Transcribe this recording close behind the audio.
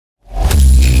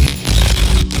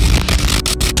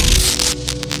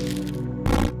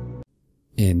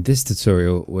In this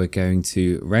tutorial, we're going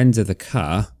to render the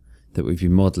car that we've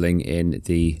been modeling in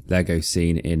the Lego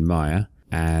scene in Maya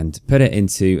and put it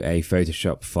into a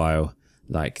Photoshop file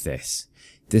like this.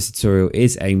 This tutorial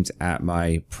is aimed at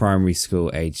my primary school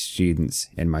age students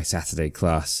in my Saturday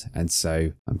class, and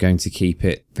so I'm going to keep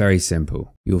it very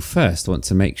simple. You'll first want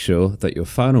to make sure that your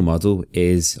final model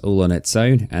is all on its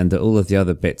own and that all of the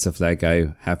other bits of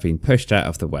Lego have been pushed out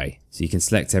of the way. So you can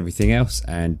select everything else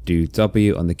and do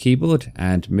W on the keyboard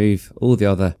and move all the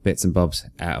other bits and bobs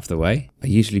out of the way. I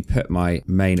usually put my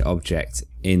main object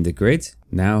in the grid.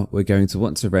 Now we're going to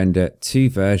want to render two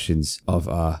versions of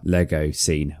our Lego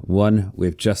scene. One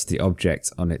with just the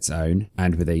object on its own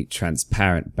and with a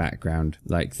transparent background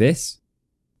like this,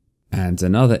 and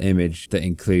another image that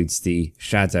includes the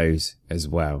shadows as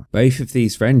well. Both of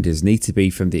these renders need to be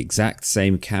from the exact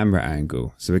same camera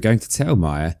angle, so we're going to tell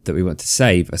Maya that we want to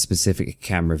save a specific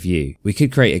camera view. We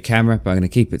could create a camera, but I'm going to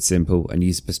keep it simple and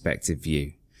use a perspective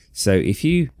view. So if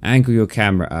you angle your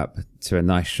camera up to a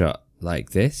nice shot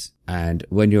like this, and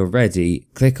when you're ready,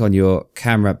 click on your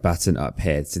camera button up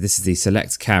here. So this is the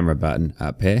select camera button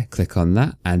up here, click on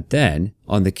that, and then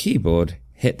on the keyboard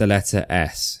hit the letter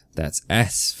S. That's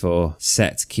S for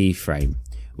set keyframe.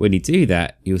 When you do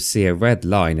that, you'll see a red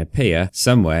line appear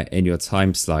somewhere in your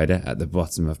time slider at the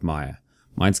bottom of Maya.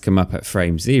 Mine's come up at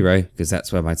frame 0 because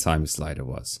that's where my time slider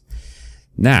was.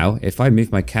 Now, if I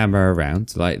move my camera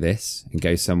around like this and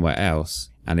go somewhere else,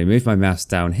 and I move my mouse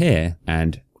down here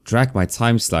and drag my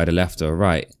time slider left or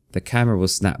right, the camera will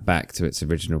snap back to its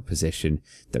original position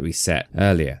that we set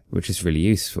earlier, which is really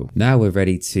useful. Now we're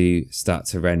ready to start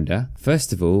to render.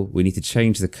 First of all, we need to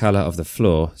change the color of the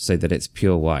floor so that it's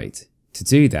pure white. To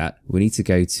do that, we need to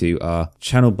go to our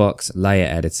channel box layer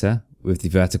editor with the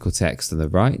vertical text on the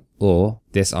right, or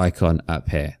this icon up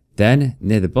here. Then,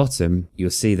 near the bottom,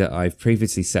 you'll see that I've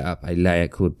previously set up a layer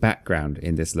called background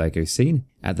in this Lego scene.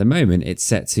 At the moment, it's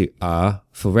set to R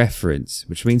for reference,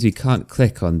 which means we can't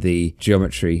click on the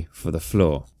geometry for the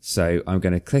floor. So I'm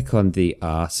going to click on the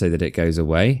R so that it goes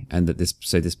away and that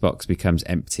this box becomes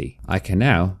empty. I can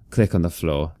now click on the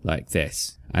floor like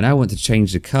this. I now want to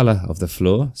change the color of the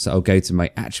floor, so I'll go to my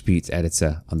attributes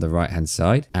editor on the right hand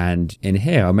side, and in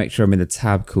here I'll make sure I'm in the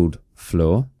tab called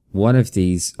floor. One of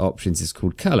these options is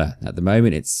called color. At the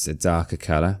moment it's a darker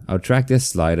color. I'll drag this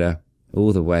slider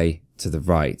all the way to the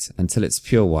right until it's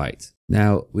pure white.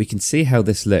 Now we can see how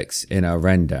this looks in our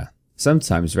render.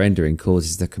 Sometimes rendering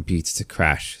causes the computer to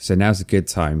crash, so now's a good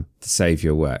time to save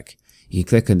your work. You can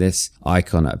click on this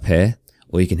icon up here,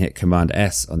 or you can hit Command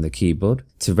S on the keyboard.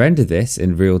 To render this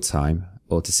in real time,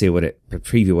 or to see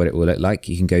preview what it will look like,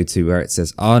 you can go to where it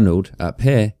says Arnold up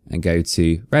here and go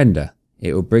to render.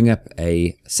 It will bring up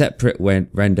a separate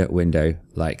render window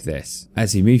like this.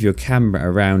 As you move your camera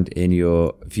around in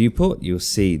your viewport, you'll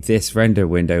see this render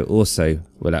window also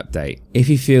will update. If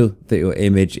you feel that your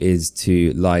image is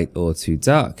too light or too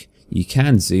dark, you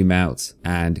can zoom out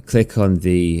and click on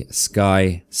the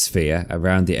sky sphere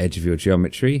around the edge of your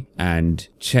geometry and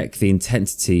check the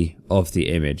intensity of the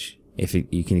image.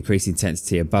 You can increase the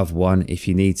intensity above 1 if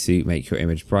you need to make your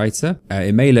image brighter.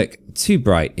 It may look too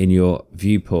bright in your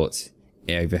viewport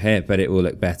over here, but it will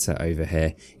look better over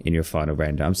here in your final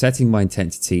render. I'm setting my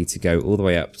intensity to go all the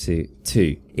way up to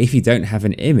 2. If you don't have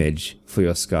an image for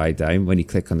your sky dome, when you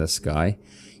click on the sky,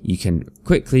 you can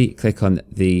quickly click on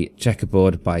the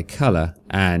checkerboard by color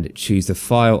and choose the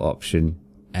file option,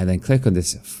 and then click on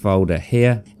this folder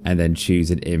here and then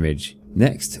choose an image.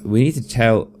 Next, we need to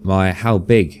tell Maya how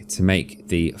big to make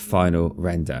the final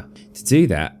render. To do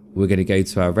that, we're going to go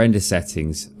to our render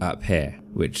settings up here,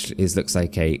 which looks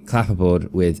like a clapperboard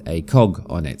with a cog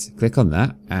on it. Click on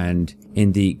that, and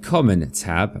in the common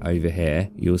tab over here,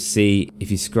 you'll see, if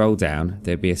you scroll down,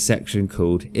 there'll be a section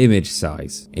called image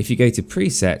size. If you go to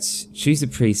presets, choose the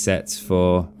presets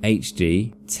for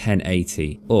HD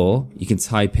 1080, or you can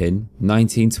type in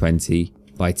 1920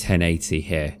 by 1080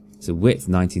 here. So width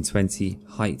 1920,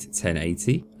 height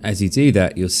 1080. As you do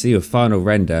that, you'll see your final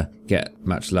render get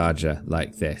much larger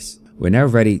like this. We're now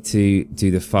ready to do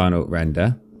the final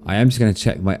render. I am just going to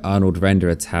check my Arnold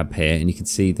Renderer tab here, and you can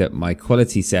see that my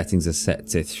quality settings are set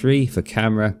to 3 for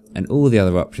camera and all the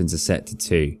other options are set to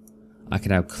 2. I can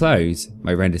now close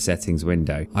my render settings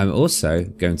window. I'm also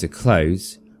going to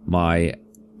close my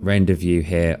render view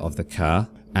here of the car,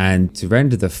 and to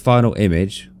render the final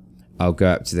image, I'll go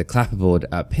up to the clapperboard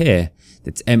up here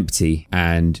that's empty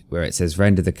and where it says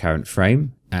render the current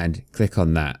frame, and click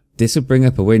on that. This will bring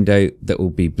up a window that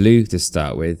will be blue to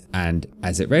start with, and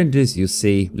as it renders you'll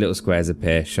see little squares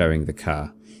appear showing the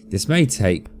car. This may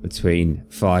take between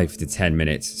 5 to 10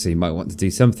 minutes, so you might want to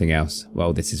do something else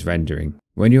while this is rendering.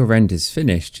 When your render's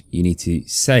finished, you need to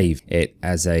save it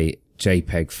as a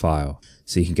JPEG file.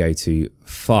 So you can go to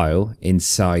File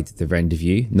inside the render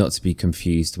view, not to be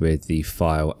confused with the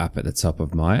file up at the top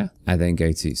of Maya, and then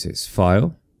go to, so it's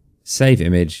File, Save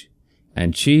Image,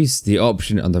 and choose the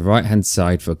option on the right hand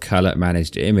side for Color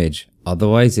Managed Image.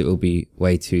 Otherwise it will be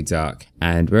way too dark.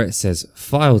 And where it says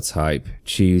File Type,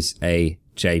 choose a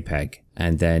JPEG,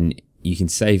 and then you can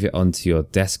save it onto your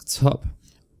desktop,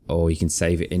 or you can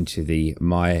save it into the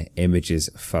Maya Images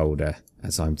folder,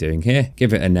 as I'm doing here.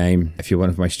 Give it a name. If you're one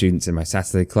of my students in my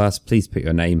Saturday class, please put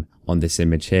your name on this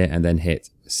image here and then hit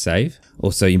save.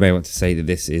 Also, you may want to say that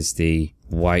this is the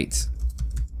white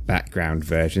background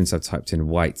version. So I've typed in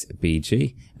white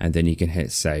BG, and then you can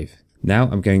hit save. Now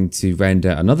I'm going to render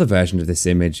another version of this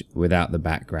image without the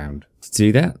background. To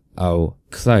do that, I'll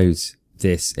close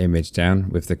this image down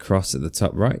with the cross at the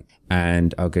top right,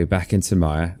 and I'll go back into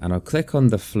Maya and I'll click on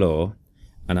the floor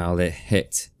and I'll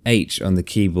hit H on the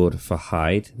keyboard for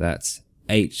hide. That's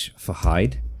H for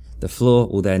hide. The floor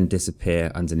will then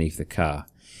disappear underneath the car.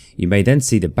 You may then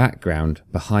see the background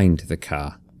behind the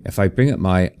car. If I bring up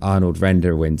my Arnold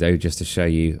render window just to show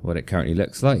you what it currently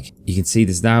looks like, you can see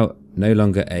there's now no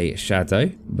longer a shadow,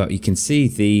 but you can see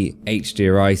the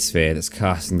HDRI sphere that's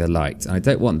casting the light. And I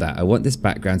don't want that. I want this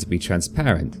background to be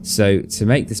transparent. So to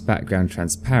make this background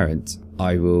transparent,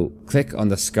 I will click on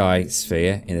the sky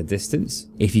sphere in a distance.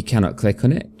 If you cannot click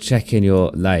on it, check in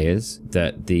your layers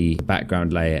that the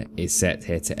background layer is set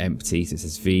here to empty. So it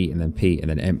says V and then P and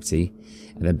then empty.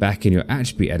 And then back in your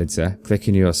attribute editor, click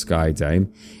in your sky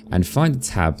dome and find a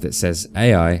tab that says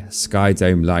AI Sky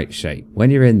Dome Light Shape. When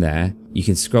you're in there, you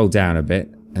can scroll down a bit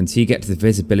until you get to the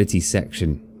visibility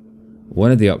section.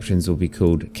 One of the options will be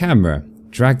called camera.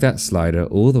 Drag that slider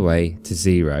all the way to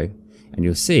 0 and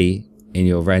you'll see in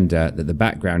your render that the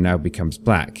background now becomes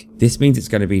black. This means it's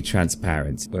going to be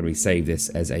transparent when we save this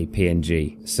as a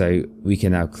PNG. So we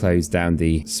can now close down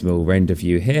the small render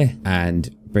view here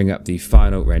and bring up the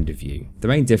final render view. The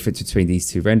main difference between these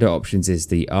two render options is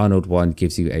the Arnold one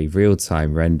gives you a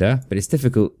real-time render, but it's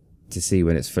difficult to see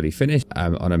when it's fully finished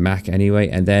on a Mac anyway.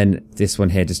 And then this one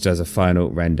here just does a final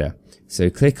render. So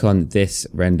click on this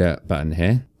render button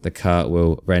here. The car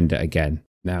will render again.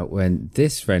 Now, when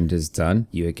this render's done,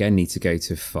 you again need to go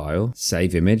to File,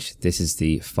 Save Image. This is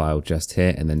the file just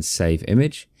here, and then Save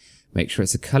Image. Make sure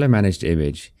it's a color managed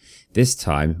image. This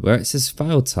time, where it says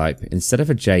File Type, instead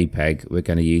of a JPEG, we're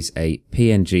going to use a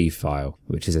PNG file,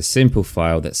 which is a simple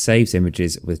file that saves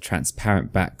images with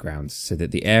transparent backgrounds so that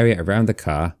the area around the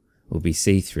car will be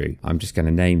see-through. I'm just going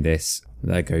to name this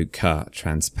Lego Car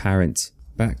Transparent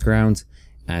Background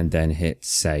and then hit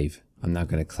Save. I'm now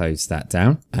going to close that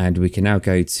down, and we can now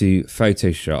go to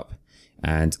Photoshop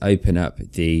and open up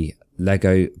the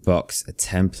Lego Box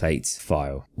template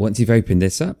file. Once you've opened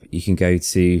this up, you can go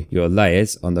to your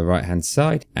layers on the right hand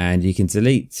side and you can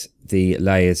delete the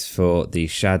layers for the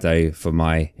shadow for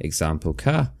my example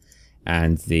car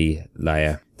and the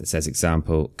layer that says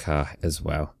example car as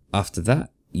well. After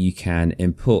that, you can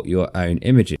import your own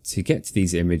images. To get to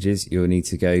these images, you'll need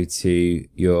to go to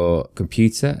your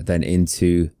computer, then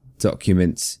into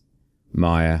Documents,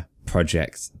 Maya,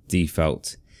 Projects,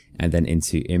 Default, and then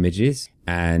into Images.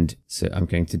 And so I'm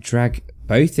going to drag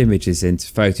both images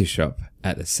into Photoshop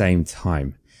at the same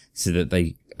time so that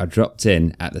they are dropped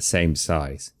in at the same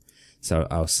size. So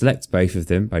I'll select both of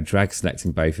them by drag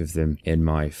selecting both of them in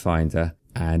my Finder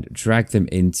and drag them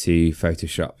into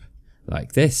Photoshop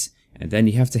like this. And then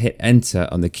you have to hit enter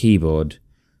on the keyboard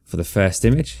for the first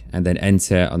image and then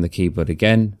enter on the keyboard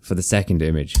again for the second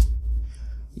image.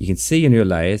 You can see in your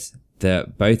layers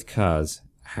that both cars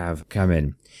have come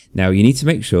in. Now you need to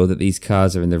make sure that these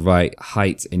cars are in the right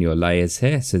height in your layers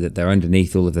here so that they're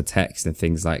underneath all of the text and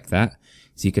things like that.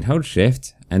 So you can hold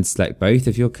shift and select both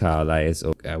of your car layers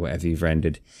or whatever you've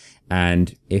rendered.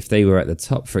 And if they were at the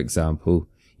top, for example,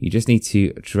 you just need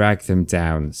to drag them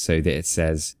down so that it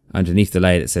says underneath the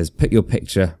layer that says put your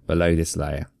picture below this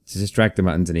layer. So just drag them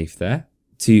underneath there.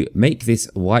 To make this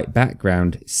white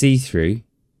background see-through,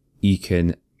 you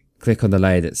can click on the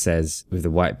layer that says with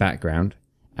the white background,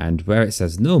 and where it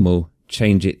says normal,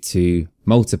 change it to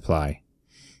multiply.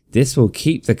 This will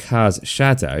keep the car's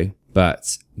shadow,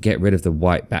 but get rid of the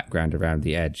white background around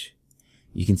the edge.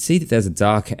 You can see that there's a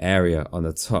darker area on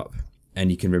the top,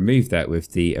 and you can remove that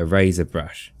with the eraser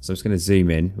brush. So I'm just going to zoom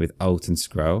in with Alt and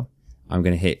scroll. I'm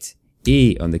going to hit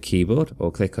E on the keyboard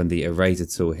or click on the eraser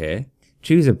tool here.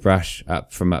 Choose a brush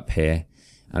from up here,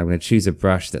 and I'm going to choose a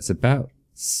brush that's about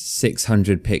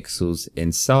 600 pixels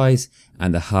in size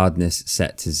and the hardness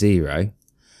set to 0.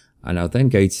 And I'll then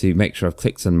go to make sure I've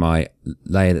clicked on my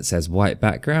layer that says white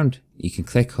background. You can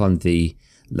click on the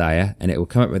layer and it will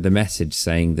come up with a message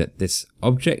saying that this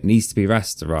object needs to be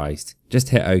rasterized. Just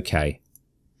hit OK.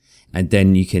 And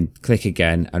then you can click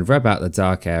again and rub out the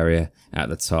dark area at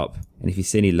the top. And if you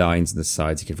see any lines on the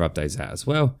sides, you can rub those out as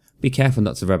well. Be careful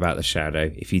not to rub out the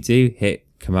shadow. If you do, hit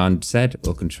Command Z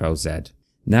or Control Z.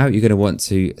 Now you're going to want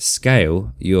to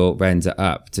scale your render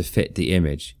up to fit the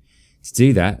image. To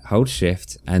do that, hold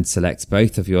Shift and select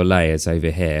both of your layers over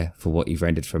here for what you've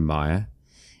rendered from Maya.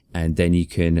 And then you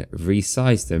can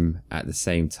resize them at the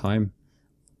same time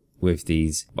with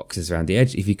these boxes around the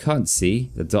edge. If you can't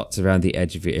see the dots around the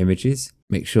edge of your images,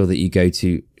 make sure that you go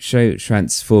to Show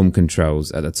Transform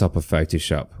Controls at the top of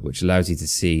Photoshop, which allows you to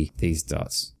see these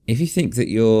dots. If you think that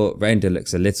your render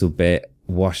looks a little bit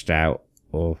washed out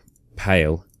or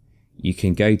pale, you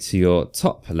can go to your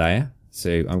top layer. So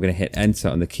I'm going to hit Enter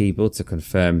on the keyboard to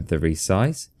confirm the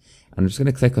resize. And I'm just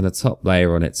going to click on the top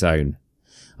layer on its own.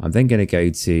 I'm then going to go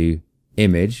to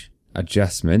Image,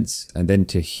 Adjustments, and then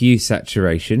to Hue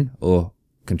Saturation, or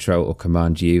Control or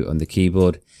Command U on the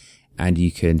keyboard. And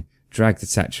you can drag the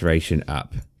saturation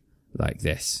up like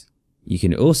this. You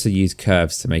can also use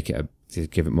curves to make it to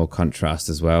give it more contrast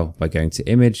as well by going to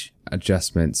Image,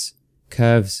 Adjustments,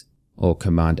 Curves, or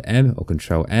Command M or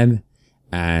Control M.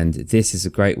 And this is a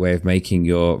great way of making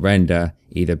your render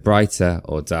either brighter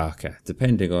or darker,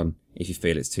 depending on if you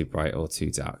feel it's too bright or too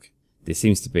dark. This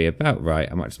seems to be about right.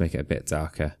 I might just make it a bit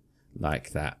darker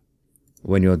like that.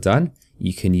 When you're done,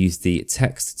 you can use the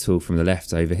text tool from the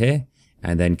left over here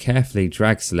and then carefully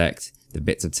drag select the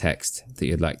bits of text that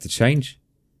you'd like to change.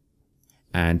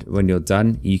 And when you're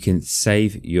done, you can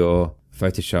save your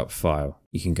Photoshop file.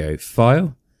 You can go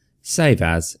File, Save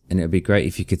As, and it would be great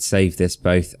if you could save this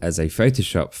both as a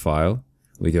Photoshop file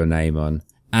with your name on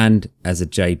and as a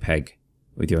JPEG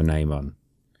with your name on.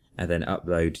 And then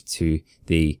upload to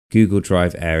the Google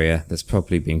Drive area that's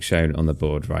probably being shown on the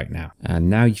board right now. And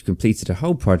now you've completed a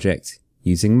whole project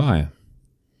using Maya.